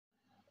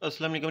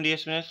अस्सलाम वालेकुम dear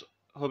students,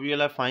 hope you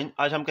all are fine.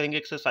 आज हम करेंगे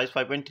exercise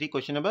 5.3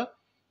 question number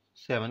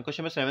 7।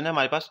 Question number 7 है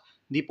हमारे पास,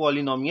 the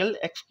polynomial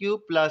x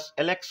cube plus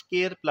L x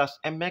square plus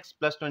M x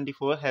plus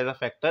 24 has a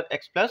factor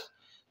x plus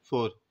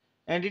 4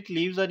 and it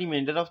leaves a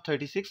reminder of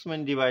 36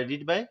 when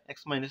divided by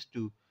x minus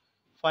 2।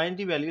 Find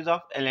the values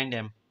of L and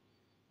M.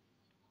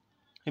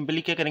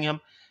 Simply क्या करेंगे हम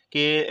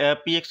कि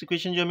P x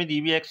equation जो हमें दी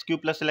हुई है x cube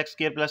plus L x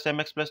square plus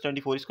M x plus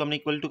 24, इसको हमने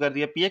इक्वल टू कर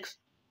दिया पी एक्स।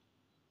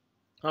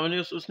 हमने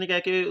उसने क्या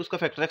है कि उसका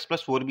फैक्टर एक्स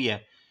प्लस 4 भी है,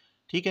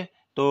 ठीक है।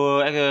 तो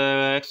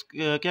एक्स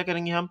क्या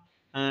करेंगे हम,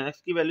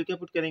 एक्स की वैल्यू क्या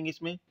पुट करेंगे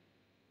इसमें,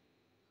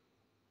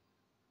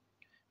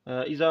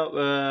 is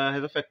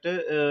has a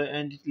factor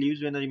and it leaves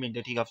when the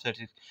remainder, ठीक है, ऑफ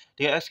 36।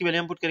 ठीक है, एक्स की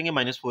वैल्यू हम पुट करेंगे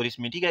 -4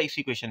 इसमें, ठीक है,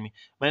 इसी इक्वेशन में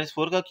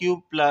 -4 का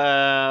क्यूब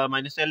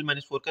माइनस एल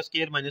 -4 का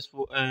square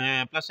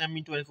plus M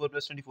into 24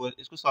 plus 24।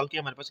 इसको सॉल्व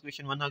किया, हमारे पास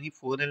इक्वेशन 1 आ गई।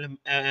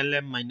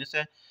 4l m माइनस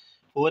है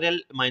 4l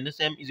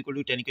minus M is equal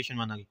to 10, equation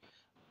 1 आ गई।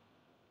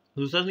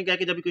 दूसरा उसने क्या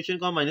कि जब इक्वेशन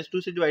को हम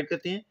 -2 से डिवाइड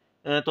करते हैं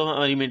तो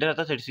रिमाइंडर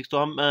आता है 36। तो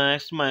हम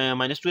एक्स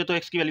 -2 है तो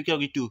एक्स की वैल्यू क्या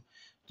होगी 2।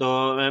 तो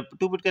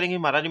 2 पुट करेंगे,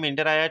 हमारा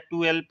रिमाइंडर आया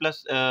 2l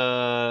plus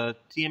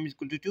 3m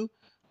equal to 2।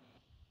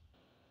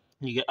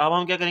 ठीक है, अब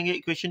हम क्या करेंगे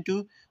इक्वेशन 2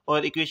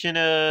 और इक्वेशन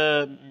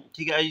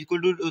ठीक है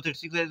इक्वल टू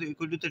 36 है,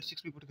 इक्वल टू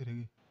 36 भी पुट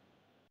करेंगे।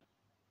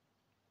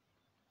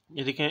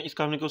 ये देखें,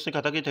 इसका हमने उसने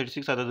कहा था कि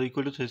 36 आता, तो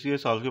इक्वल टू 36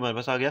 सॉल्व किया, हमारे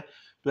पास आ गया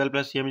 12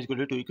 plus cm equal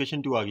to 2,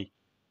 equation 2 आ गई।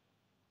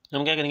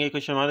 हम क्या करेंगे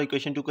इक्वेशन 1 और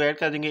इक्वेशन 2 को ऐड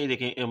कर देंगे। ये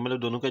देखें, मतलब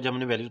दोनों का जब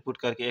हमने वैल्यू पुट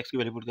करके एक्स की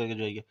वैल्यू पुट करके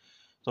जो है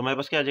तो हमारे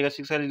पास क्या आ जाएगा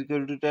 6l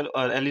इक्वल टू 12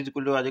 और l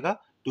इक्वल टू आ जाएगा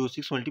 2।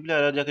 6 मल्टीप्लाई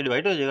आ जाकर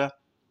डिवाइड हो जाएगा,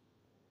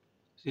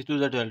 6 2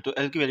 12, तो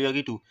l की वैल्यू आ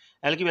गई 2।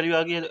 l की वैल्यू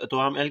आ गई है तो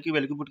हम l की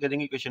वैल्यू पुट कर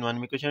देंगे इक्वेशन 1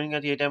 में। इक्वेशन 1 क्या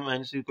थी 8m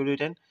माइनस इक्वल टू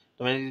 10,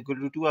 तो माइनस इक्वल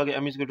टू 2 आ गया,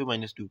 m इक्वल टू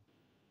 -2।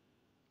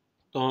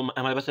 तो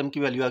हमारे पास m की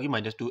वैल्यू आ गई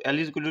 -2, l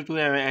equal to 2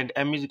 and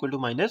m is equal to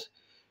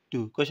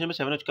 -2। Question number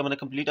 7 हो चुका हमारा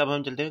कंप्लीट। अब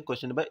हम चलते हैं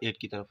क्वेश्चन नंबर 8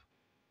 की तरफ।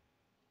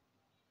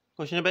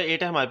 क्वेश्चन नंबर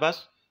 8 है हमारे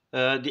पास,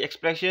 the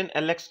expression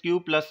L x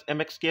cube plus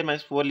M x square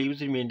minus 4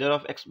 leaves reminder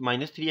of x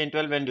 -3 and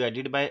 12 when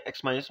divided by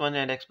x -1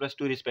 and x plus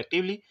 2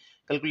 respectively.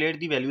 Calculate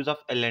the values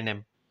of L and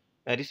M.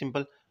 Very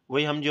simple,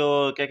 वही हम जो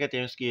क्या कहते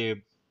हैं उसकी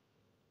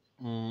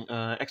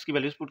x की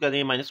values put कर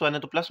देंगे। -1 है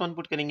तो +1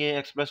 पुट करेंगे,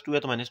 एक्स प्लस 2 है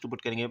तो -2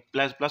 पुट करेंगे।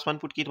 +1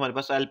 पुट की तो हमारे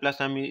पास L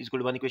plus M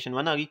equal to 1, equation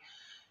 1 आ गई।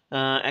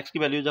 एक्स की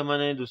वैल्यू जब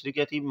मैंने दूसरी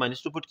क्या थी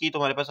 -2 पुट की तो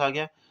हमारे पास आ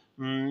गया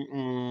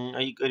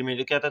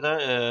रिमाइंडर क्या था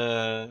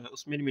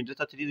उसमें रिमाइंडर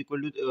था 3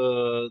 इक्वल टू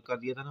कर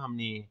दिया था ना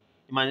हमने,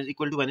 माइनस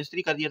इक्वल टू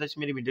 -3 कर दिया था,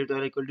 इसमें रिमाइंडर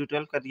 12 इक्वल टू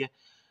 12 कर दिया।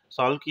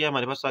 सॉल्व किया,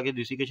 हमारे पास आ गया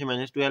दूसरी equation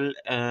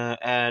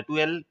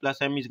 -2l plus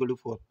m equal to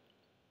 4।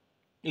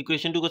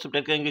 Equation 2 को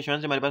सब्ट्रैक्ट करेंगे इक्वेशन 1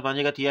 से, हमारे पास बन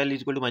जाएगा 3l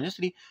इक्वल टू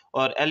 -3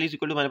 और l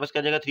इक्वल टू हमारे पास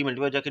क्या जाएगा 3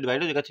 मल्टीप्लाई जाकर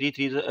डिवाइड हो जाएगा, 3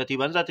 3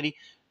 1 3,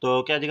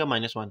 तो क्या आ जाएगा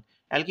 -1।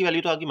 l की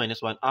वैल्यू तो आ गई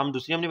 -1। हम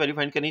दूसरी हमने वैल्यू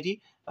फाइंड करनी थी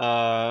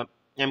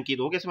m की,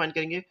 तो कैसे फाइंड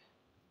करेंगे।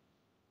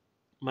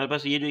 हमारे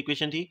पास ये जो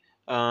इक्वेशन थी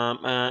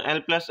L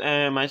plus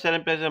minus L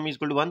plus M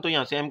equal to 1, तो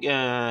यहाँ से एम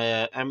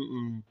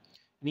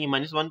नहीं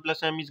 -1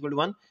 प्लस एम इक्वल टू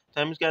 1,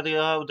 तो एम क्या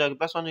देगा उधर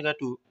 +1 होगा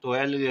 2, तो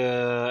एल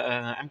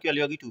एम की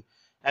वैल्यू आ गई 2।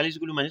 L is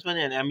equal to -1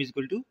 and M is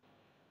equal to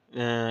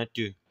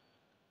 2,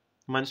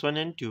 -1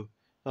 and 2।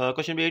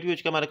 Question number 8 भी हो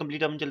चुका हमारा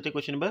कंप्लीट। हम चलते हैं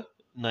क्वेश्चन नंबर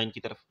 9 की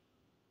तरफ।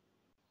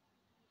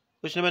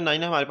 क्वेश्चन नंबर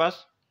 9 है हमारे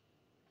पास,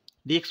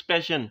 the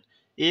expression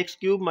ax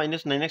cube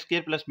minus 9x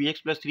square plus bx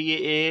plus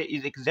 3a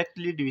is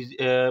exactly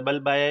divisible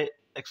by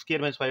x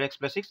square minus 5x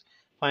plus 6।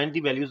 Find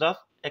the values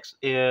of x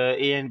a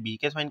and b।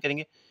 कैसे find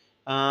करेंगे।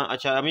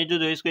 अच्छा, हमें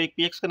जो इसको एक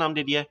px का नाम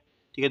दे दिया है,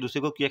 ठीक है,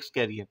 दूसरे को qx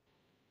कह रही है,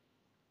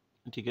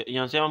 ठीक है।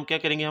 यहाँ से हम क्या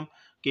करेंगे हम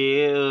कि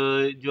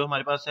जो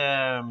हमारे पास है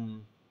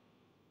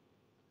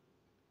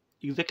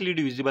exactly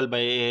divisible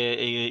by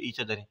each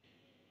other है।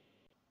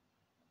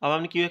 अब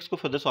हमने क्यू एक्स को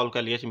फर्दर सॉल्व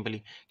कर लिया सिंपली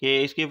कि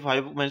इसके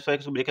 5 -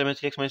 5 को ब्रेकर में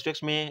से x -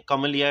 2x में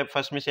कॉमन लिया है,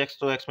 फर्स्ट में से x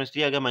तो x -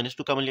 3 आ गया,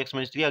 -2 कॉमन लिया, x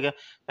 - 3 आ गया,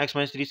 x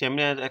 - 3 सेम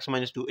है, x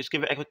 - 2 इसके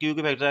क्यू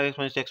के फैक्टर आ गया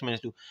x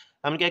 - 2।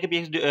 हमने क्या है कि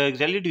p x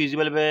exactly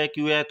divisible by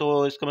q है, तो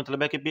इसका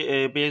मतलब है कि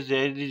p x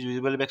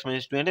divisible by x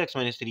 - 2 and x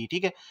 - 3,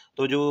 ठीक है।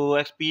 तो जो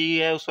x p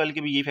है उस वाले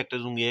के भी ये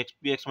फैक्टर्स होंगे, x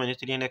p x -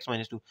 3 and x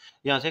 - 2।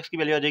 यहाँ से x की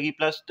वैल्यू आ जाएगी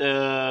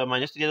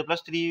 -3 है तो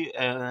 +3,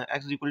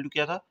 x इक्वल टू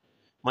क्या था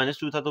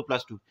 -2 था तो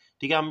 +2,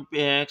 ठीक है। हम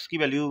x की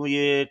वैल्यू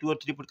ये 2 और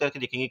 3 पुट करके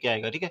देखेंगे क्या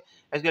आएगा, ठीक है।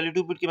 x की वैल्यू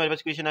 2 पुट की हमारे पास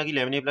इक्वेशन आ गई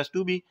 11a प्लस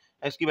 2b।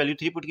 x की वैल्यू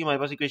 3 पुट की हमारे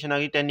पास इक्वेशन आ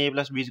गई 10a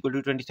plus b equal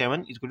to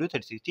 27 equal to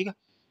 36, ठीक है।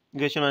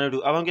 इक्वेशन 1 और 2।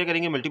 अब हम क्या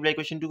करेंगे मल्टीप्लाई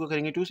इक्वेशन 2 को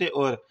करेंगे 2 से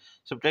और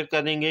सब्ट्रैक्ट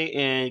कर देंगे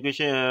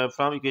इक्वेशन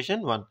फ्रॉम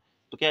इक्वेशन 1,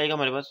 तो क्या आएगा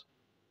हमारे पास।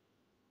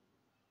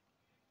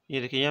 ये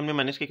देखिए, हमने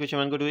माइनस के इक्वेशन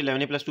 1 को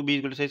 11a plus 2b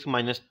equal to 6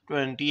 minus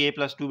 20a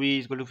plus 2b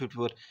equal to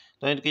 54,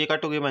 तो ये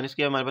कट हो गया, माइनस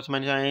किया हमारे पास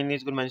 -9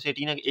 इक्वल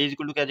 -18 है, a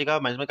इक्वल टू क्या जाएगा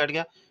माइनस में कट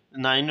गया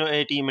 9 और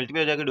 18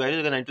 मल्टीप्लाई हो जाएगा डिवाइड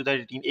हो जाएगा 9 2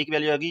 18, एक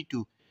वैल्यू आ गई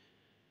 2।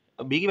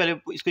 b की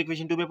वैल्यू इसको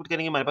इक्वेशन 2 में पुट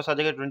करेंगे, हमारे पास आ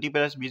जाएगा 20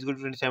 plus b equal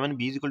to 27,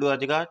 b equal to आ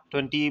जाएगा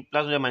 20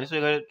 प्लस हो जाएगा माइनस हो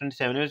जाएगा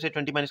 27 में से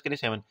 20 माइनस करें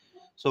 7,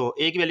 सो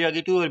a की वैल्यू आ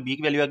गई 2 और b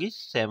की वैल्यू आ गई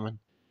 7।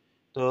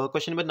 तो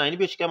क्वेश्चन नंबर 9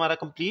 भी हो चुका है हमारा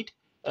कंप्लीट।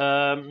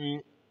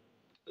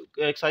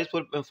 एक्सरसाइज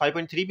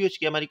 5.3 भी हो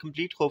चुकी है हमारी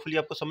कंप्लीट। होपफुली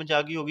आपको समझ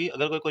आ गई होगी।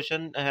 अगर कोई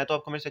क्वेश्चन है तो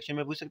आप कमेंट सेक्शन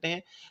में पूछ सकते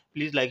हैं।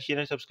 Please like share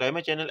and subscribe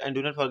my channel and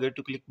do not forget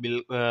to click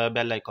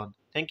bell icon.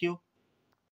 Thank you.